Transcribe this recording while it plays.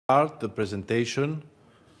start the presentation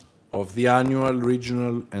of the annual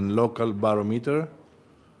regional and local barometer,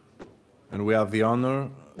 and we have the honor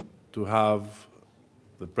to have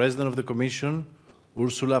the President of the Commission,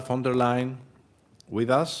 Ursula von der Leyen, with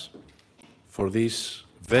us for this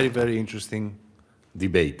very, very interesting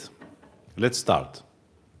debate. Let's start.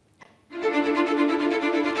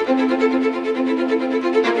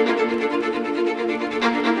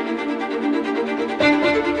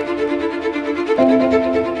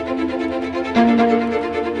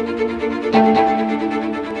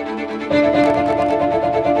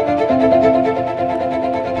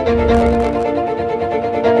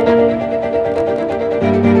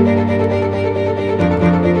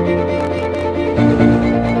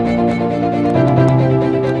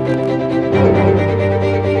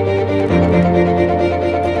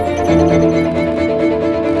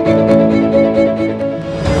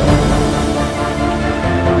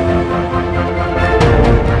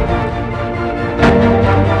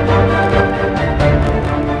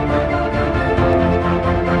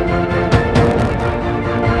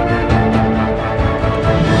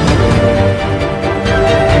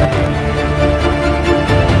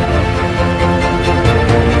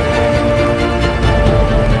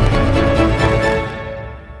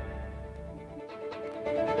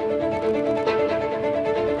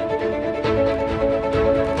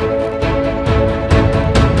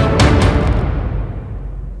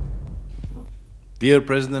 Dear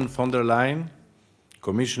President von der Leyen,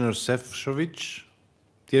 Commissioner Šefčovič,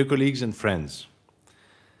 dear colleagues and friends,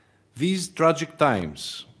 these tragic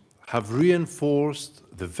times have reinforced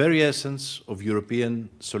the very essence of European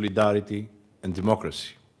solidarity and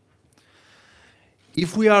democracy.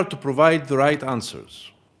 If we are to provide the right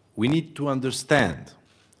answers, we need to understand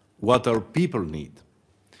what our people need.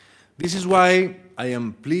 This is why I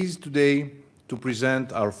am pleased today to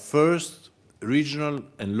present our first regional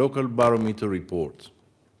and local barometer report.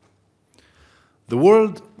 The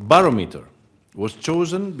word barometer was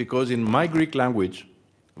chosen because in my Greek language,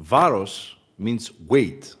 varos means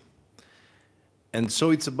weight. And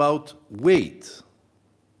so it's about weight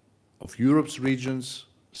of Europe's regions,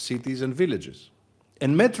 cities and villages.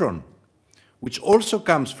 And metron, which also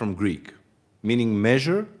comes from Greek, meaning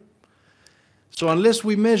measure. So unless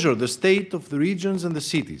we measure the state of the regions and the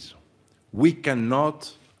cities, we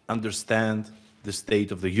cannot understand the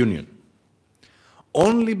state of the Union.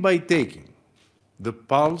 Only by taking the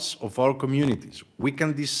pulse of our communities, we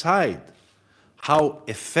can decide how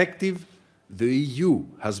effective the EU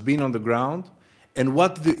has been on the ground and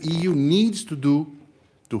what the EU needs to do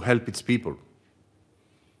to help its people.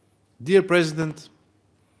 Dear President,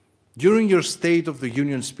 during your State of the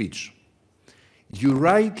Union speech, you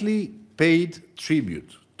rightly paid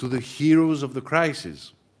tribute to the heroes of the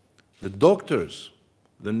crisis, the doctors,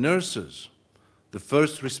 the nurses, the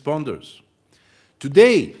first responders.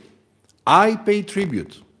 Today, I pay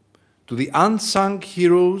tribute to the unsung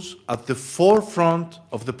heroes at the forefront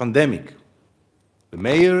of the pandemic, the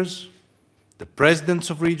mayors, the presidents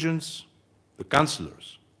of regions, the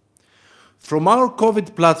councillors. From our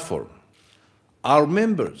COVID platform, our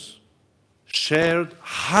members shared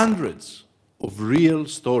hundreds of real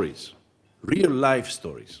stories, real life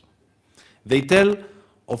stories. They tell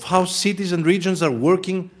of how cities and regions are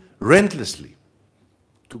working relentlessly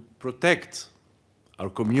to protect our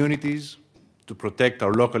communities, to protect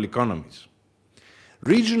our local economies.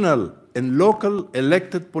 Regional and local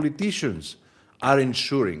elected politicians are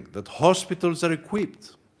ensuring that hospitals are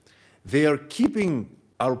equipped. They are keeping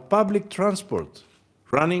our public transport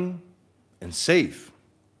running and safe.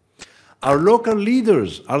 Our local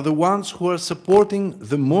leaders are the ones who are supporting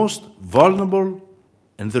the most vulnerable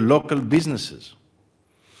and the local businesses.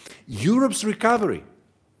 Europe's recovery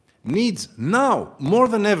needs now, more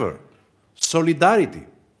than ever, solidarity,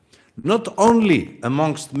 not only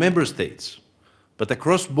amongst member states, but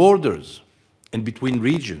across borders and between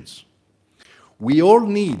regions. We all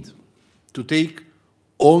need to take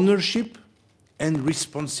ownership and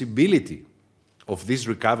responsibility of this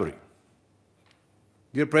recovery.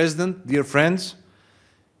 Dear President, dear friends,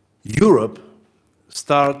 Europe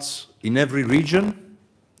starts in every region,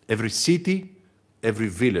 every city, every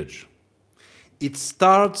village. It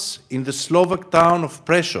starts in the Slovak town of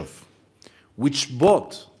Prešov, which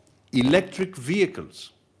bought electric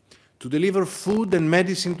vehicles to deliver food and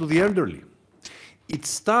medicine to the elderly. It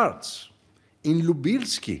starts in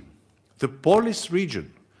Lubilski, the Polish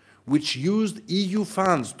region, which used EU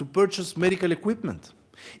funds to purchase medical equipment.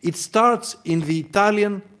 It starts in the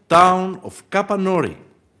Italian town of Capanori,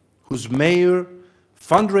 whose mayor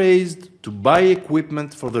fundraised to buy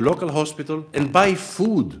equipment for the local hospital and buy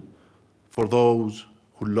food for those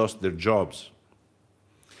who lost their jobs.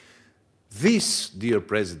 This, dear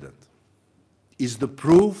President, is the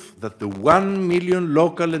proof that the 1 million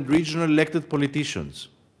local and regional elected politicians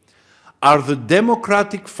are the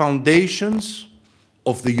democratic foundations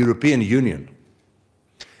of the European Union.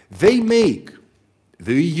 They make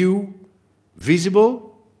the EU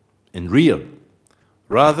visible and real,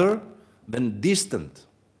 rather than distant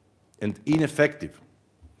and ineffective.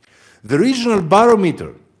 The regional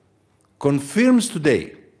barometer confirms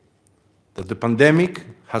today that the pandemic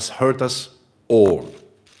has hurt us all.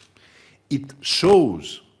 It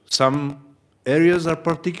shows some areas are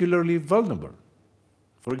particularly vulnerable.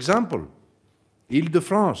 For example,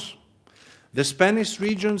 Île-de-France, the Spanish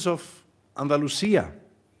regions of Andalusia,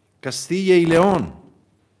 Castilla y León,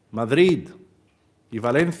 Madrid, y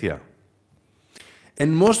Valencia,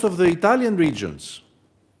 and most of the Italian regions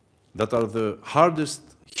that are the hardest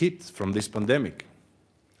hit from this pandemic,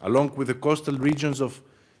 along with the coastal regions of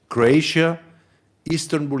Croatia,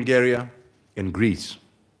 Eastern Bulgaria, and Greece.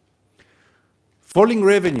 Falling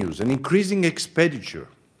revenues and increasing expenditure,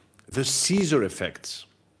 the scissor effects,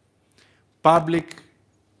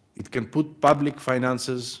 it can put public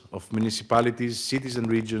finances of municipalities, cities,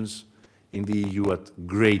 and regions in the EU at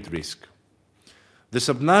great risk. The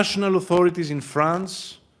subnational authorities in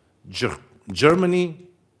France, Germany,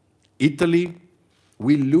 Italy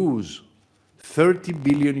will lose 30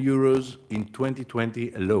 billion euros in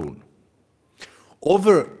 2020 alone.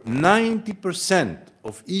 Over 90%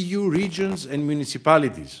 of EU regions and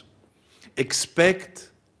municipalities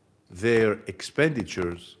expect their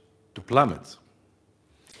expenditures to plummet.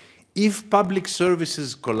 If public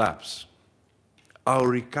services collapse, our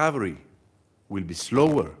recovery will be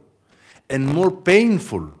slower and more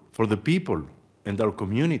painful for the people and our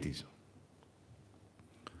communities.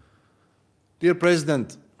 Dear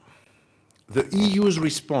President, the EU's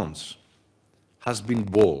response has been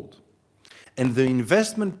bold, and the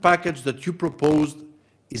investment package that you proposed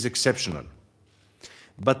is exceptional.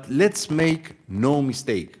 But let's make no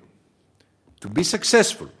mistake. To be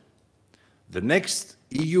successful, the next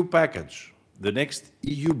EU package, the next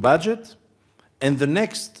EU budget, and the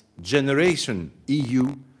next generation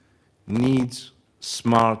EU needs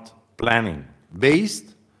smart planning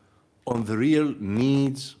based on the real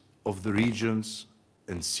needs of the regions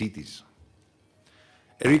and cities.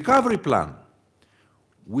 A recovery plan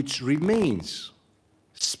which remains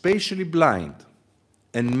spatially blind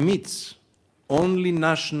and meets only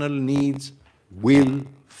national needs will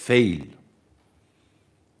fail.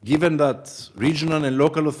 Given that regional and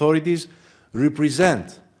local authorities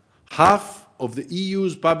represent half of the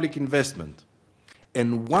EU's public investment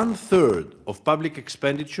and 1/3 of public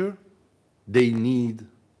expenditure, they need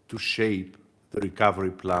to shape the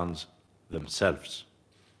recovery plans themselves.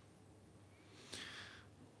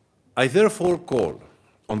 I therefore call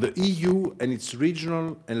on the EU and its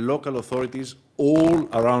regional and local authorities all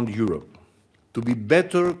around Europe to be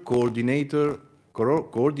better coordinated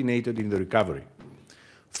in the recovery,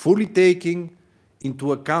 fully taking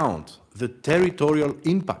into account the territorial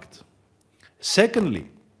impact. Secondly,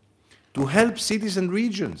 to help cities and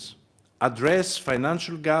regions address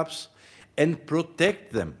financial gaps and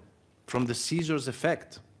protect them from the scissors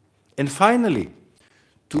effect. And finally,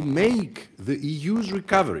 to make the EU's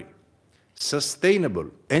recovery sustainable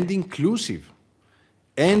and inclusive,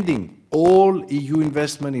 ending all EU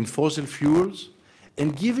investment in fossil fuels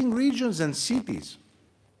and giving regions and cities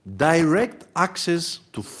direct access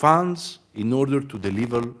to funds in order to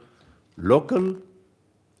deliver local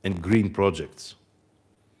and green projects.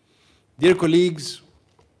 Dear colleagues,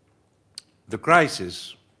 the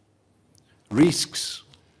crisis risks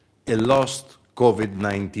a lost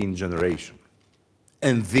COVID-19 generation,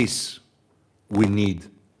 and this, we need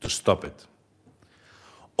to stop it.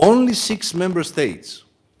 Only 6 member states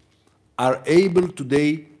are able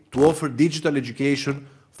today to offer digital education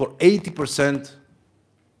for 80%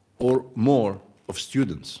 or more of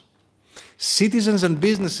students. Citizens and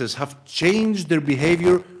businesses have changed their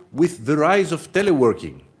behavior with the rise of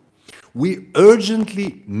teleworking. We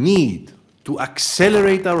urgently need to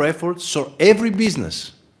accelerate our efforts so every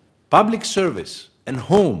business, public service, and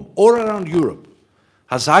home all around Europe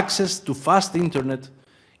has access to fast internet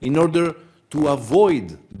in order to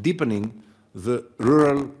avoid deepening the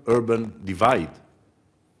rural-urban divide.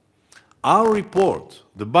 Our report,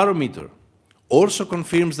 the Barometer, also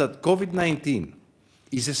confirms that COVID-19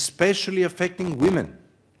 is especially affecting women,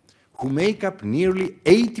 who make up nearly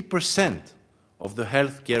 80% of the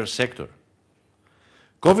healthcare sector.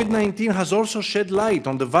 COVID-19 has also shed light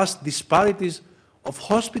on the vast disparities of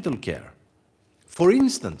hospital care. For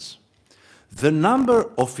instance, the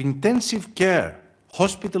number of intensive care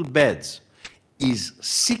hospital beds is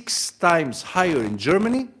 6 times higher in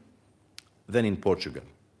Germany than in Portugal.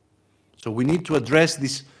 So we need to address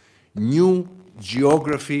this new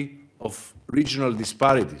geography of regional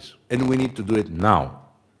disparities, and we need to do it now,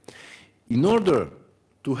 in order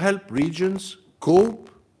to help regions cope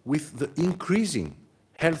with the increasing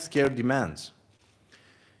healthcare demands.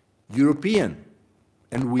 European,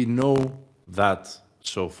 and we know that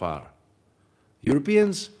so far,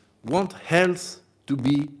 Europeans want health to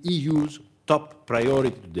be EU's top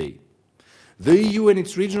priority today. The EU and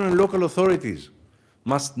its regional and local authorities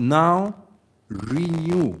must now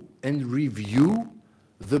renew and review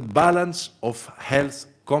the balance of health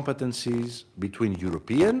competencies between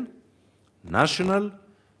European, national,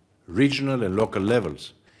 regional and local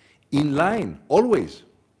levels, in line always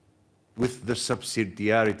with the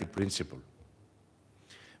subsidiarity principle.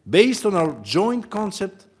 Based on our joint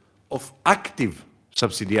concept of active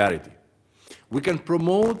subsidiarity, we can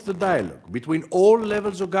promote the dialogue between all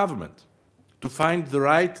levels of government to find the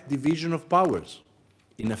right division of powers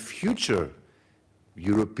in a future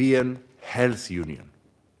European health union.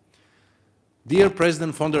 Dear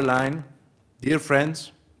President von der Leyen, dear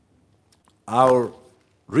friends, our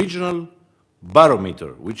regional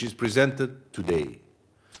barometer, which is presented today,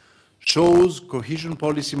 shows cohesion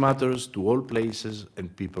policy matters to all places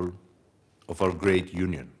and people of our great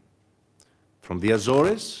union. From the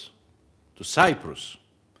Azores to Cyprus,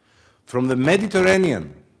 from the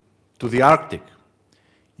Mediterranean to the Arctic,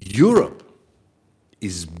 Europe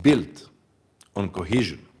is built on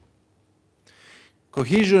cohesion.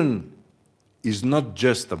 Cohesion is not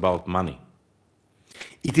just about money.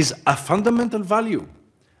 It is a fundamental value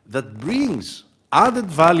that brings added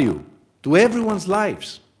value to everyone's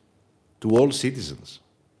lives, to all citizens.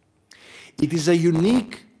 It is a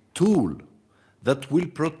unique tool that will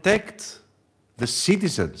protect the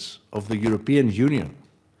citizens of the European Union,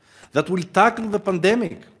 that will tackle the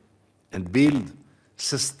pandemic and build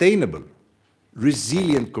sustainable,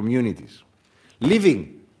 resilient communities,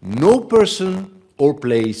 leaving no person or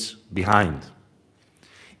place behind.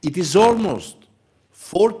 It is almost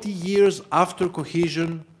 40 years after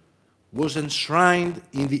cohesion was enshrined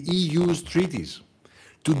in the EU's treaties.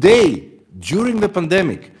 Today, during the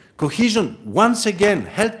pandemic, cohesion once again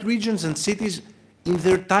helped regions and cities in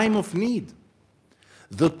their time of need.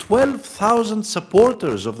 The 12,000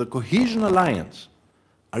 supporters of the Cohesion Alliance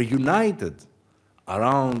are united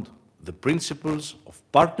around the principles of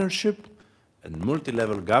partnership and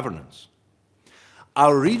multi-level governance.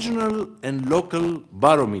 Our regional and local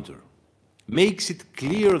barometer makes it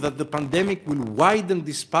clear that the pandemic will widen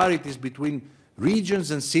disparities between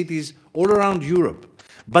regions and cities all around Europe.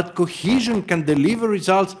 But cohesion can deliver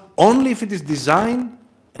results only if it is designed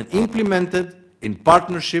and implemented in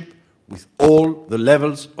partnership with all the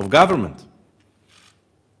levels of government.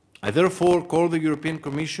 I therefore call the European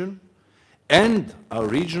Commission and our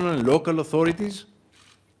regional and local authorities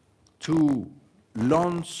to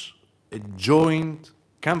launch a joint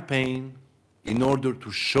campaign in order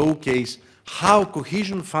to showcase how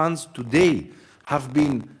cohesion funds today have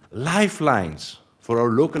been lifelines for our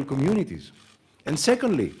local communities. And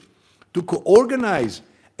secondly, to co-organize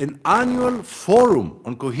an annual forum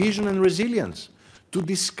on cohesion and resilience to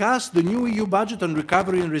discuss the new EU budget on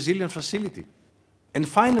recovery and resilience facility. And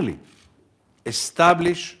finally,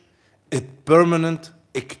 establish a permanent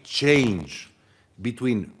exchange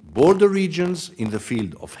between border regions in the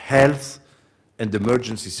field of health and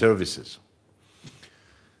emergency services.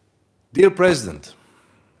 Dear President,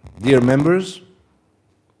 dear members,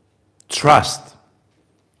 trust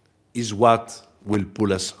is what will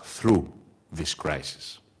pull us through this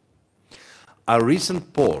crisis. Our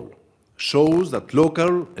recent poll shows that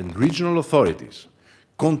local and regional authorities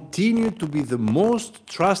continue to be the most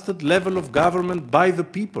trusted level of government by the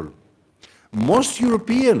people. Most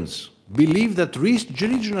Europeans believe that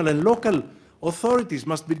regional and local authorities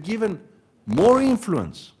must be given more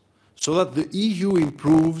influence so that the EU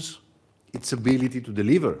improves its ability to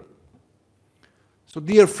deliver. So,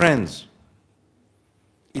 dear friends,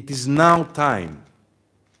 it is now time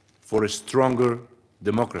for a stronger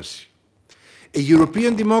democracy. A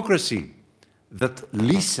European democracy that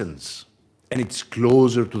listens and it's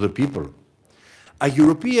closer to the people. A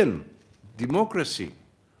European democracy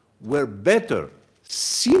where better,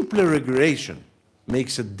 simpler regulation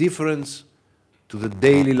makes a difference to the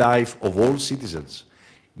daily life of all citizens,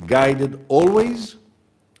 guided always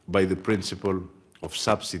by the principle of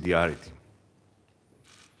subsidiarity.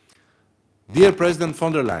 Dear President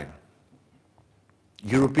von der Leyen,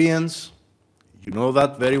 Europeans, you know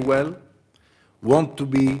that very well, want to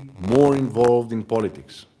be more involved in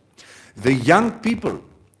politics. The young people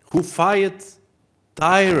who fight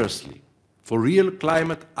tirelessly for real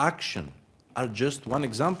climate action are just one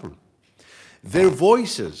example. Their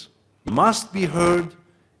voices must be heard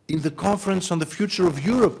in the Conference on the Future of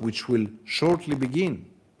Europe, which will shortly begin.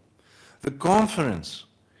 The conference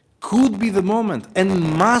could be the moment and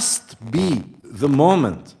must be the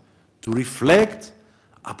moment to reflect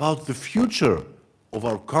about the future of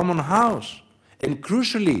our common house and,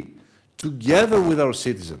 crucially, together with our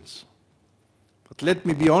citizens. But let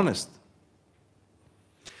me be honest,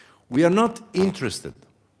 we are not interested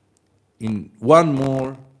in one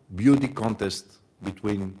more beauty contest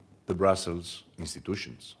between the Brussels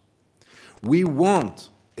institutions. We want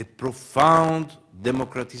a profound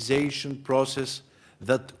democratization process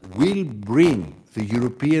that will bring the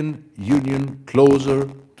European Union closer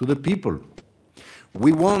to the people.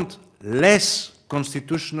 We want less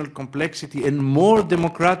constitutional complexity and more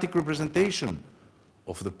democratic representation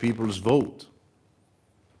of the people's vote.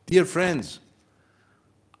 Dear friends,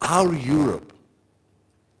 our Europe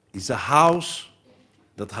is a house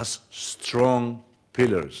that has strong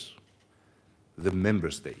pillars, the member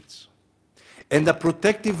states, and a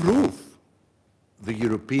protective roof, the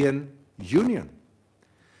European Union.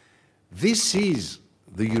 This is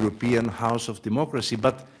the European house of democracy,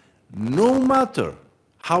 but no matter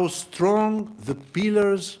how strong the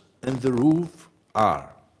pillars and the roof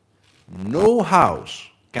are, no house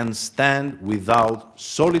can stand without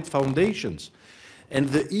solid foundations. And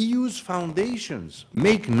the EU's foundations,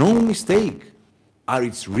 make no mistake, are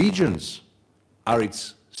its regions, are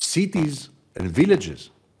its cities and villages.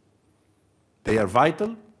 They are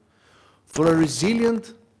vital for a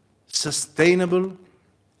resilient, sustainable,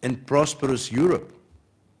 and prosperous Europe.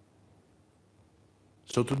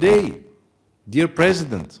 So today, dear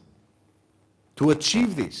President, to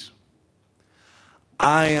achieve this,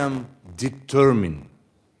 I am determined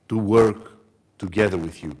to work together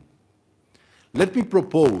with you. Let me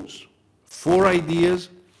propose 4 ideas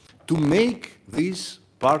to make this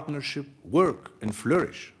partnership work and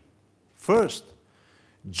flourish. First,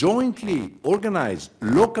 jointly organize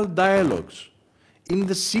local dialogues in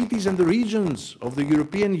the cities and the regions of the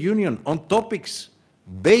European Union on topics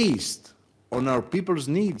based on our people's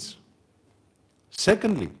needs.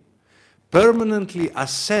 Secondly, permanently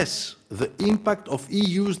assess the impact of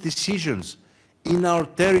EU's decisions in our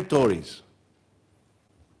territories.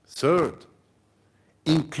 Third,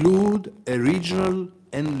 include a regional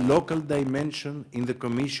and local dimension in the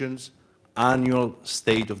Commission's annual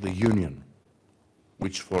State of the Union,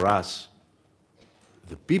 which for us,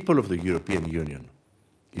 the people of the European Union,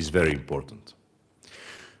 is very important.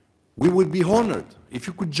 We would be honored if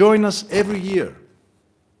you could join us every year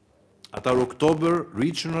at our October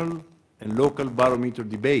regional and local Barometer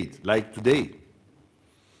debate, like today.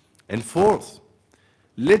 And fourth,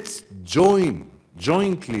 let's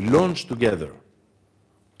jointly launch together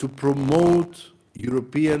to promote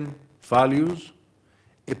European values,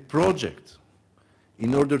 a project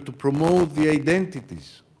in order to promote the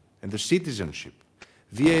identities and the citizenship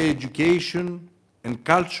via education and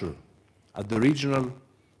culture at the regional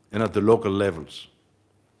and at the local levels.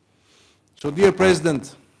 So, dear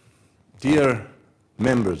President, dear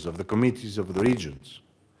members of the committees of the regions,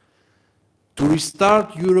 to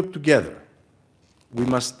restart Europe together, we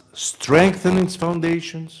must strengthen its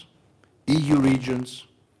foundations, EU regions,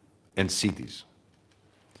 and cities.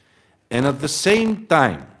 And at the same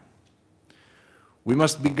time, we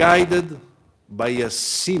must be guided by a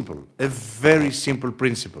very simple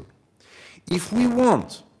principle. If we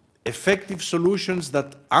want effective solutions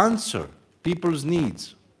that answer people's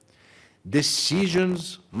needs,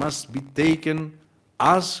 decisions must be taken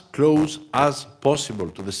as close as possible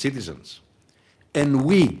to the citizens. And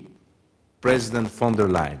we, President von der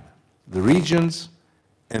Leyen, the regions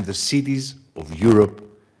and the cities of Europe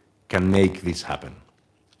can make this happen.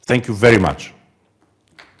 Thank you very much.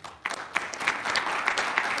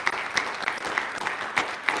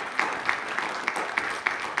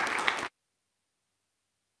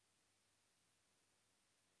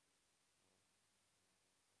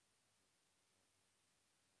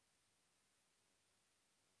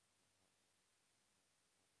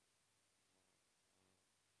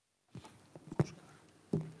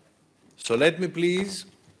 So let me please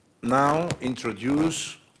now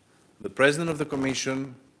introduce the President of the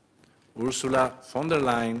Commission, Ursula von der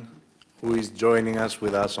Leyen, who is joining us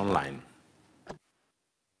online.